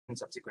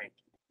subsequently.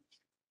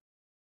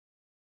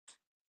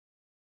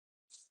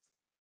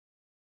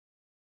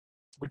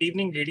 Good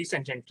evening, ladies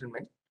and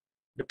gentlemen.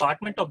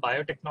 Department of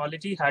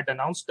Biotechnology had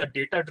announced the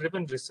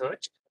data-driven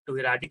research to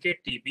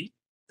eradicate TB,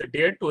 the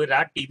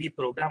Dare2eraD TB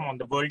program on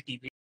the World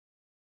TB.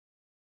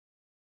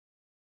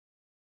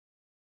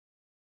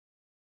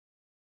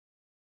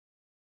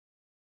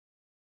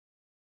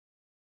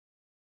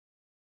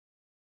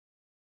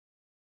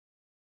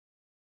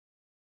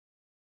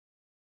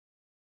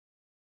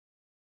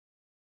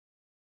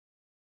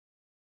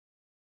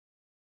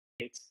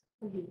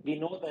 We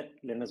know that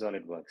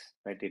linezolid works,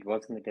 right? It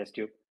works in the test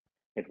tube,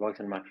 it works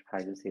in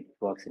macrophages, it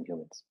works in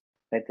humans,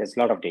 right? There's a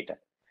lot of data.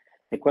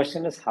 The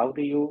question is, how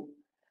do you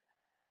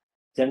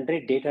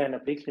generate data in a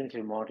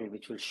preclinical model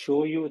which will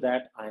show you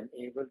that I'm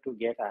able to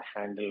get a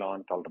handle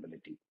on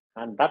tolerability,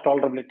 and that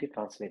tolerability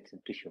translates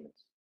into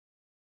humans.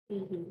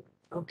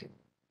 Okay.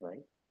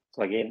 Right.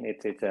 So again,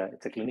 it's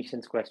a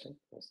clinician's question.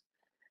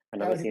 I've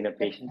never seen a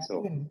patient,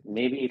 so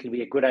maybe it will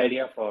be a good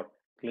idea for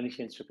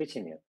clinicians to pitch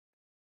in here.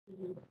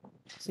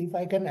 So if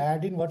I can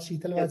add in what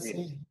Sheetal was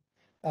saying,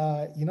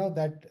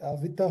 that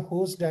with the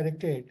host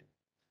directed,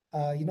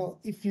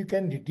 if you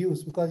can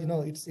reduce, because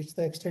it's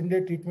the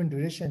extended treatment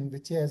duration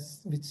which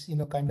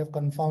kind of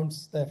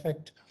confounds the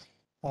effect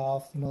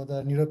of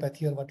the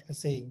neuropathy or what you're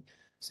saying.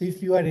 So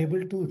if you are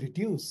able to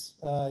reduce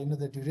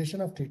the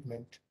duration of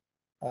treatment,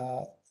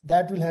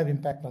 that will have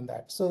impact on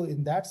that. So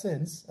in that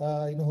sense,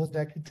 host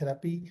directed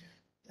therapy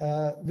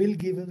will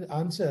give an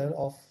answer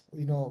of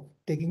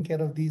taking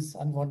care of these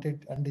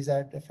unwanted,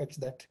 undesired effects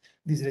that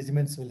these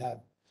regimens will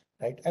have.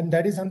 Right. And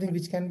that is something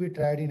which can be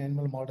tried in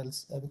animal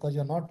models because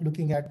you're not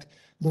looking at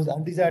those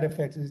undesired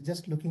effects. It's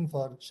just looking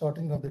for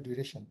shortening of the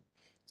duration.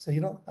 So,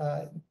 in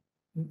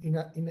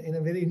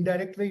a very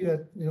indirect way,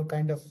 you are,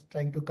 kind of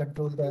trying to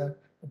control the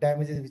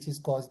damages which is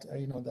caused,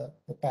 the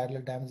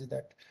parallel damages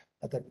that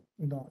other,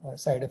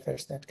 side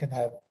effects that can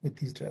have with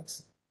these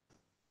drugs.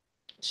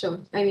 Sure.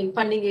 I mean,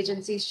 funding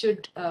agencies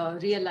should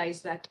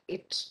realize that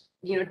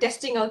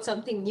testing out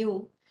something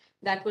new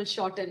that will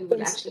shorten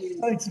will actually.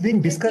 So it's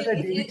being discussed at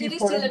DVT it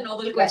is still a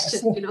novel question,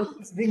 so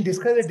It's being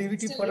discussed at DVT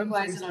still forum.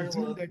 requires So a lot of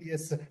work. that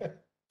yes.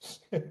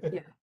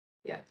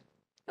 Yeah.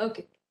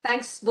 Okay.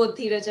 Thanks both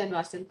Dhiraj and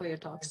Vasan for your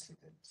talks.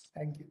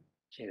 Thank you.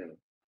 Sure.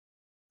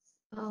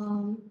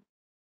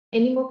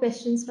 Any more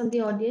questions from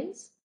the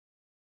audience?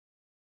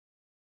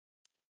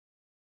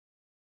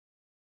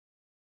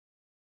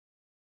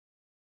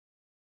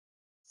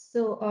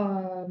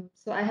 So,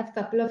 I have a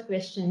couple of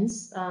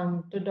questions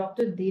to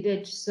Dr.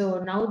 Dhiraj.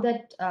 So now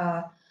that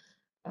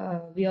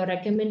we are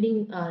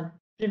recommending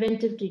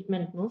preventive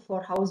treatment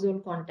for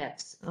household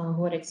contacts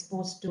who are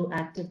exposed to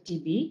active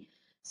TB.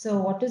 So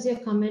what is your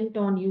comment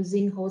on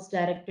using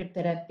host-directed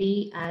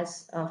therapy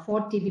as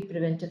for TB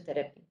preventive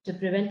therapy to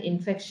prevent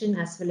infection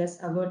as well as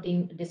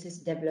averting disease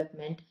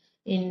development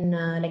in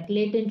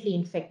latently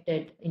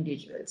infected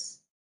individuals?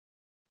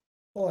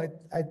 Oh,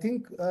 I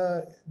think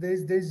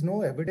there's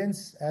no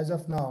evidence as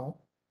of now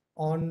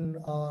on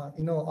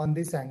on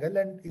this angle.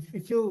 And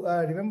if you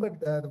remember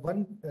the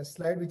one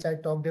slide which I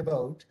talked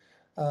about,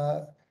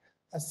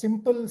 a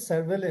simple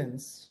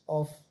surveillance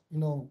of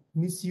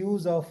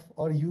misuse of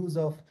or use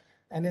of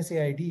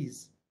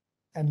NSAIDs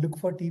and look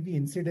for TB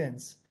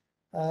incidents,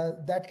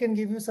 that can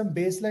give you some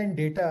baseline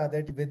data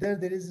that whether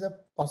there is a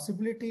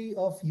possibility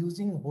of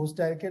using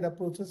host-directed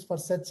approaches for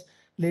such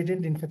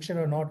latent infection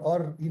or not,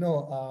 or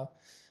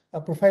a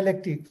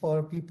prophylactic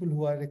for people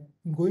who are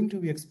going to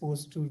be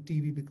exposed to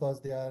TB because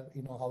they are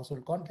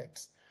household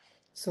contacts.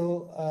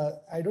 So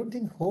I don't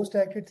think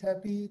host-directed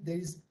therapy, there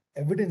is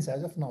evidence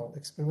as of now,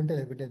 experimental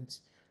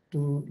evidence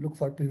to look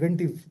for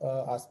preventive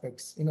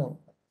aspects.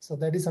 So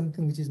that is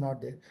something which is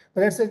not there.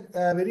 But that's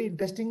a very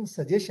interesting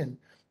suggestion.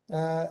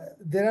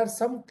 There are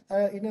some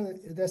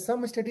there are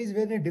some studies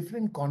where in a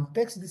different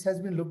context this has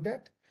been looked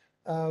at,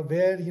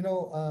 where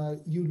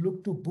you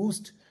look to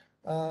boost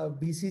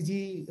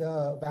BCG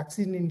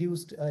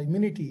vaccine-induced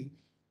immunity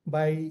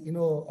by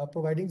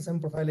providing some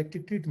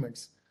prophylactic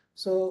treatments.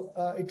 So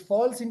it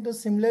falls into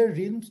similar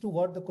realms to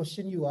what the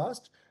question you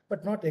asked,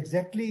 but not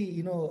exactly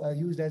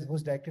used as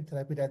host-directed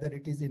therapy. Rather,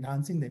 it is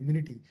enhancing the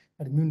immunity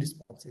and immune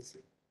responses.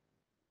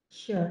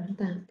 Sure.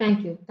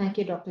 Thank you,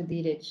 Dr.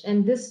 Dhiraj.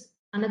 And this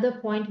another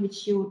point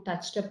which you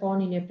touched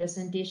upon in your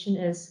presentation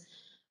is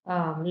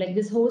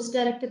this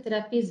host-directed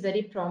therapy is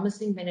very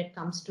promising when it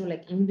comes to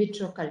in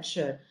vitro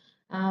culture.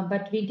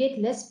 But we get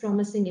less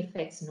promising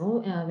effects,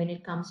 when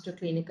it comes to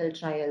clinical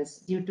trials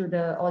due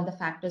to all the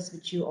factors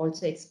which you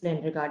also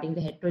explained regarding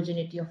the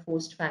heterogeneity of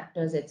host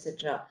factors,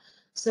 etc.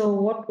 So,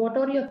 what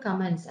are your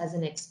comments as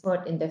an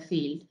expert in the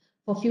field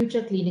for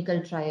future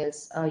clinical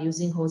trials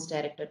using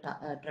host-directed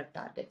drug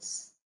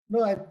targets?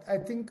 No, I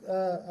think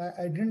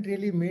I didn't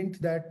really mean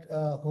that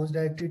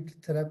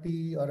host-directed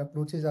therapy or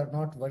approaches are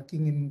not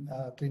working in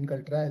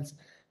clinical trials.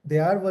 They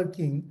are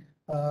working,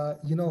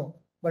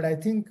 but I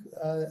think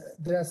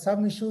there are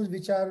some issues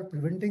which are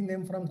preventing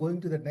them from going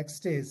to the next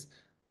stage.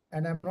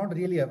 And I'm not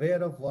really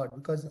aware of what,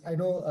 because I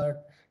know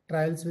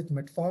trials with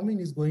metformin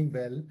is going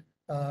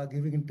well,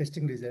 giving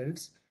interesting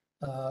results.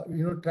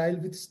 trial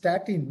with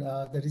statin,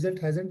 the result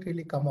hasn't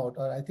really come out,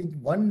 or I think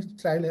one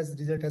trial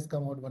result has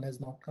come out, one has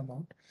not come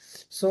out.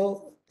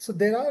 So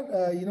there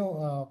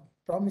are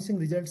promising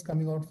results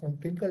coming out from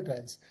clinical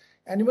trials.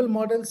 Animal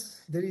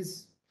models, there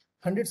is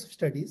hundreds of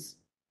studies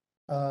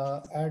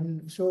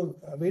and show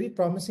a very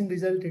promising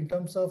result in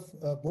terms of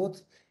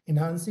both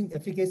enhancing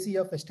efficacy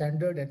of a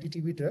standard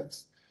anti-TB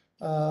drugs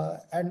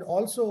and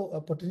also a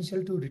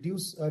potential to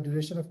reduce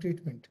duration of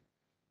treatment.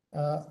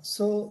 I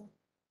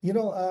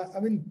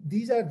mean,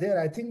 these are there.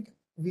 I think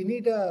we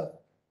need a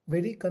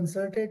very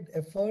concerted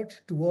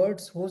effort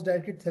towards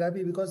host-directed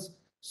therapy because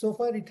so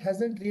far it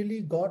hasn't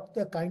really got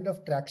the kind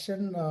of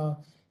traction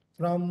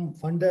from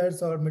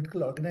funders or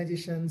medical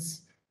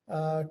organizations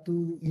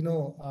to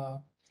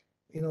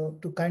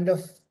kind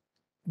of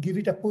give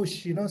it a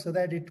push, so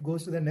that it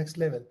goes to the next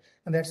level.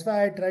 And that's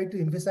why I try to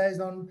emphasize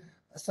on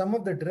some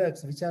of the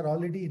drugs which are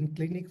already in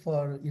clinic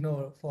for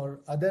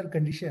other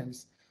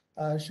conditions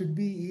should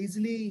be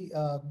easily,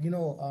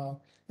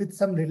 with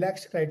some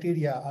relaxed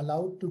criteria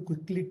allowed to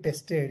quickly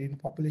tested in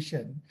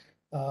population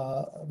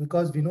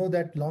because we know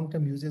that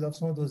long-term usage of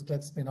some of those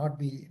drugs may not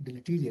be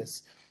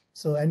deleterious.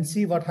 So, and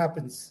see what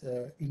happens,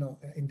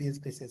 in these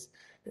cases.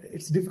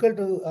 It's difficult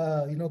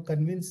to,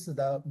 convince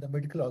the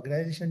medical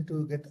organization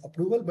to get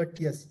approval. But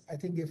yes, I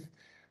think if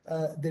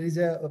there is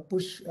a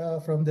push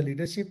from the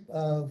leadership,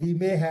 we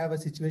may have a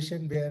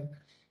situation where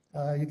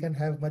you can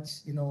have much,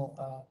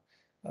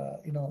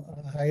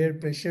 higher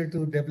pressure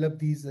to develop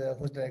these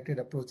host-directed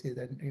approaches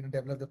and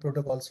develop the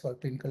protocols for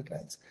clinical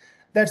trials.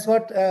 That's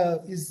what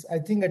is, I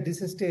think, at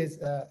this stage.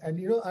 And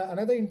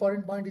another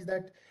important point is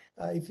that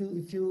if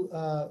you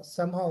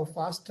somehow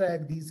fast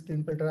track these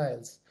clinical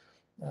trials,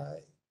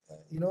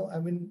 I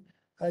mean,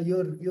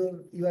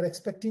 you are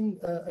expecting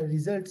a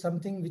result,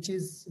 something which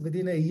is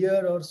within a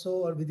year or so,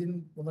 or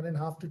within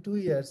 1.5 to 2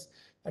 years,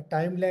 a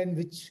timeline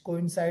which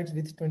coincides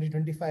with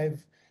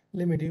 2025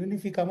 limit. Even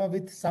if we come up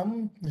with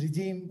some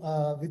regime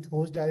with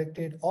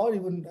host-directed or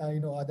even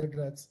other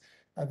drugs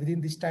within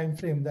this time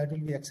frame, that will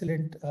be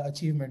excellent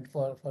achievement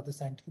for the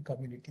scientific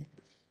community.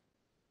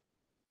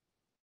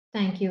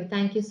 Thank you.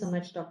 Thank you so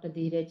much, Dr.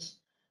 Dhiraj.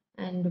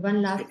 And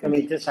one last. If I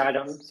may just add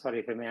on, sorry,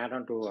 if I may add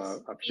on to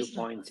a few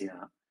points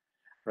here,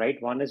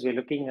 right? One is we're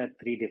looking at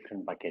 3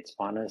 different buckets.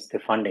 One is the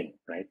funding,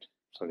 right?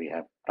 So we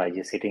have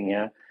Rajesh sitting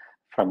here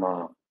from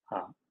a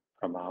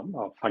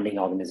funding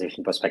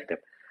organization perspective.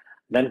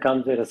 Then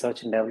comes the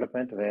research and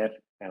development, where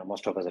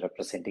most of us are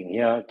representing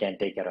here can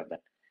take care of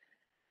that.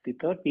 The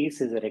third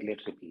piece is the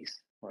regulatory piece,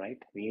 right?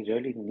 We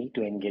really need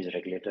to engage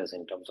regulators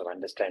in terms of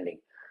understanding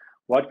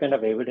what kind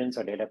of evidence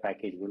or data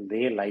package will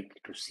they like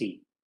to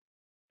see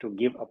to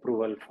give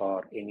approval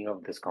for any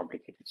of these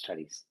complicated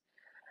studies.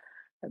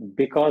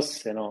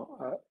 Because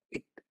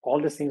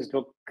all these things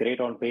look great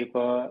on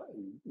paper,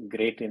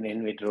 great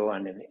in vitro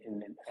and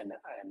in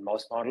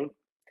mouse model,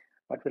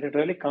 but when it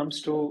really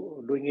comes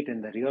to doing it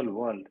in the real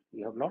world,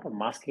 you have a lot of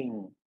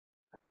masking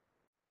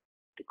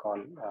to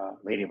call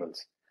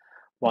variables.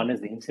 One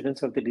is the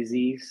incidence of the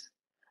disease,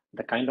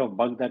 the kind of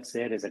bug that's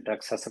there, is a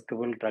drug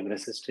susceptible, drug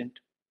resistant,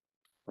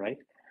 right?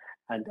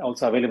 And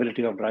also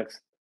availability of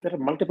drugs. There are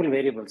multiple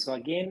variables. So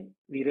again,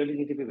 we really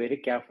need to be very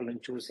careful in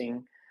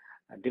choosing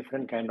a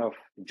different kind of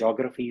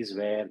geographies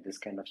where this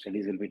kind of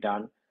studies will be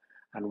done,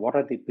 and what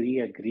are the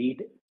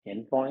pre-agreed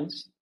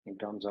endpoints in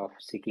terms of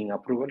seeking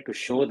approval to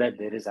show that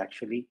there is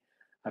actually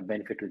a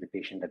benefit to the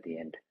patient at the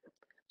end.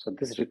 So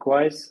this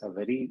requires a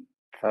very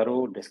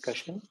thorough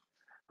discussion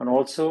and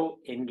also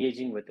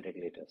engaging with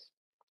regulators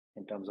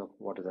in terms of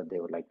what is that they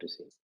would like to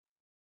see.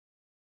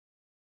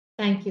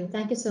 Thank you.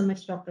 Thank you so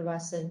much, Dr.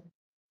 Vasan.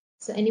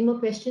 So any more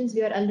questions?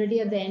 We are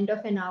already at the end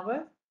of an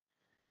hour.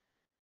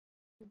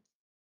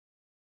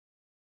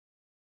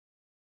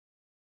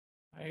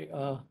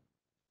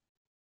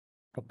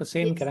 Dr.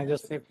 Sen, Yes. can I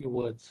just say a few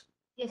words?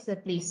 Yes, sir,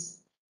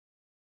 please.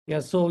 Yeah,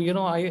 so,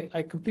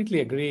 I completely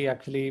agree,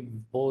 actually,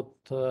 both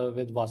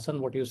with Vasan,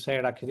 what you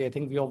said. Actually, I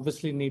think we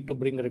obviously need to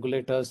bring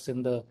regulators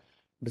in the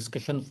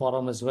discussion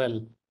forum as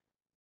well.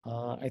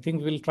 I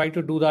think we'll try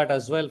to do that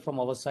as well from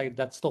our side.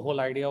 That's the whole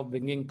idea of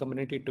bringing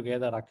community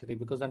together, actually,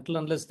 because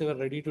unless they were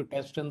ready to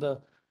test in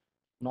the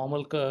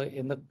normal,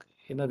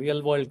 in a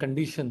real world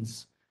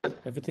conditions,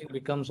 everything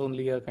becomes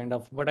only a kind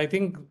of, but I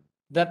think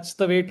that's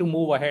the way to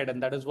move ahead.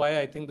 And that is why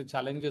I think the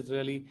challenge is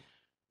really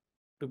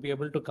to be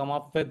able to come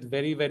up with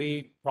very,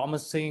 very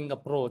promising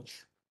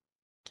approach.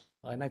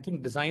 And I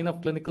think design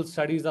of clinical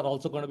studies are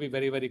also going to be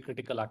very, very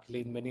critical,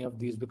 actually, in many of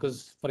these,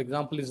 because, for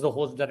example, is the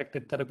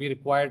host-directed therapy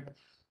required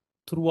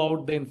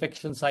throughout the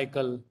infection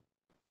cycle?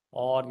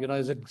 Or,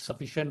 is it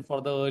sufficient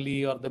for the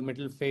early or the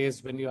middle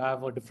phase when you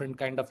have a different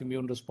kind of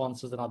immune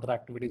responses and other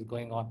activities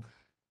going on?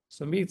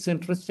 So me, it's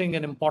interesting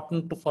and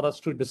important for us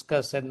to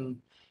discuss.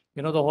 And,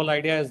 the whole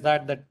idea is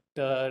that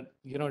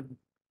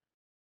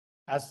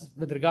as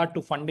with regard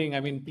to funding,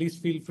 I mean, please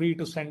feel free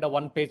to send a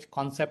 1-page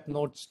concept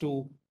notes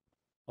to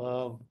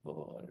the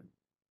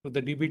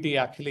DBT,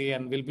 actually,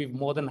 and we'll be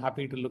more than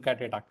happy to look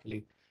at it,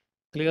 actually.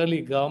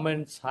 Clearly,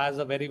 governments has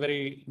a very,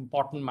 very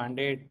important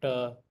mandate,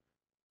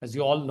 as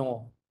you all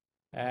know,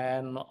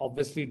 And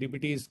obviously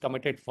DBT is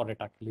committed for it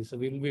actually. So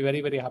we'll be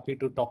very, very happy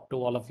to talk to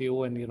all of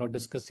you and,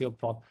 discuss your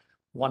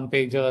one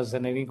pagers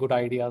and any good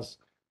ideas.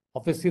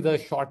 Obviously, the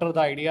shorter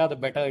the idea, the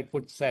better it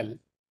would sell.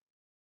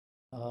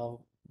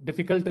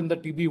 Difficult in the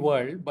TB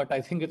world, but I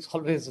think it's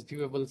always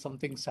achievable. Some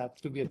things have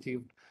to be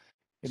achieved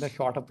in a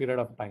shorter period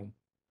of time.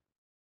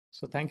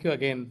 So thank you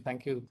again.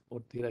 Thank you,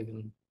 both Dhiraj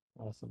and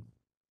Vasan.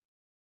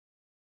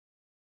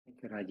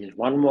 Thank you, Rajesh.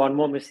 One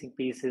more missing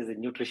piece is the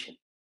nutrition.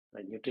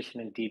 Right? Nutrition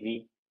and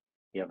TB,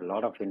 we have a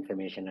lot of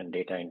information and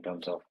data in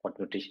terms of what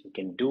nutrition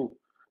can do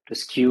to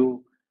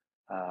skew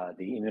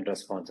the immune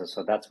responses.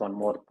 So that's one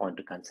more point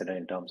to consider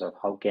in terms of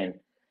how can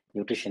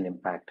nutrition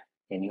impact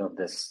any of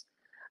this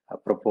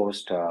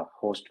proposed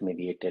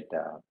host-mediated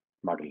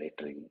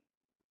modulatory.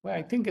 Well,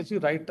 I think you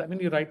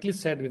rightly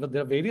said,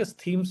 there are various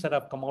themes that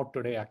have come out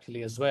today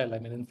actually as well.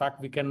 In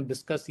fact, we can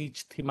discuss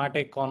each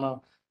thematic on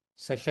a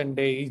session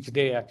day, each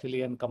day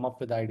actually, and come up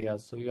with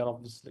ideas. So you are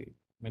obviously,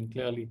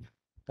 clearly,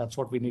 that's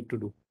what we need to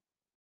do.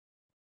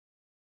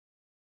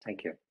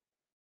 Thank you.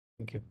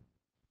 Thank you.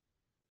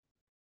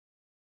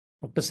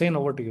 Dr. Sen,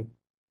 over to you.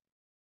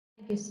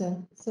 Thank you, sir.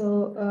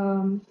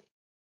 So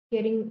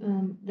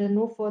hearing there are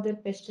no further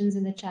questions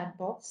in the chat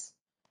box.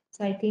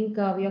 So I think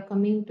we are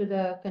coming to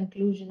the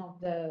conclusion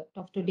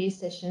of today's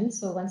session.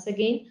 So once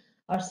again,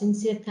 our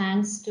sincere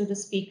thanks to the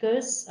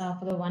speakers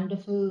for the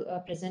wonderful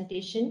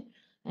presentation,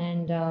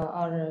 and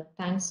our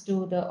thanks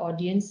to the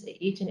audience,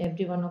 each and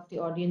every one of the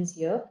audience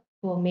here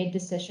who made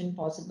this session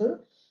possible.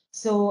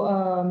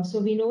 So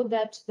so we know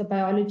that the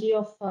biology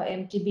of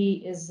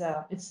MTB is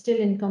it's still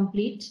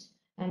incomplete,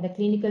 and the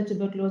clinical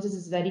tuberculosis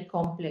is very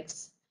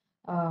complex.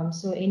 There are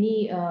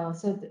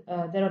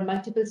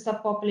multiple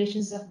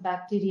subpopulations of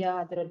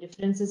bacteria. There are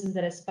differences in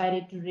the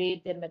respiratory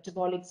rate, their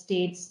metabolic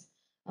states.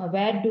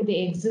 Where do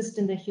they exist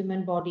in the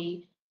human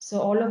body? So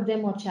all of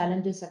them are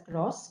challenges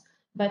across.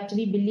 But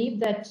we believe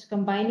that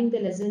combining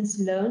the lessons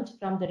learned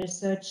from the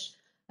research,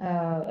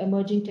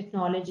 emerging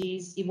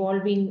technologies,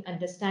 evolving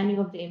understanding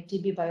of the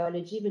MTB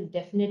biology will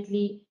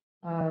definitely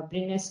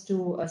bring us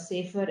to a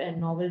safer and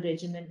novel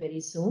regimen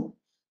very soon.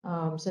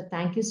 So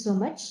thank you so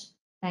much.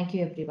 Thank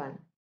you, everyone.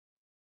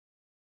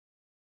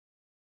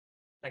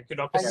 Thank you,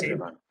 Dr. Sen.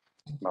 Everyone.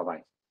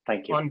 Bye-bye.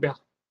 Thank you.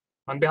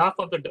 On behalf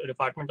of the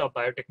Department of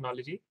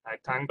Biotechnology, I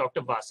thank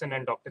Dr. Vasan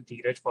and Dr.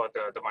 Dhiraj for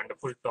the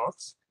wonderful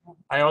talks.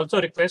 I also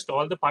request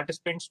all the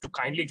participants to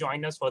kindly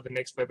join us for the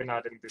next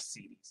webinar in this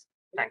series.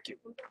 Thank you.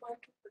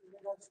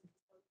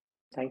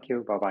 Thank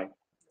you. Bye-bye.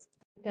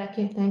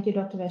 Thank you,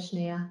 Dr.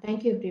 Vaishnav.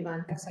 Thank you,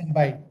 everyone. Thanks and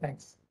bye.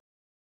 Thanks.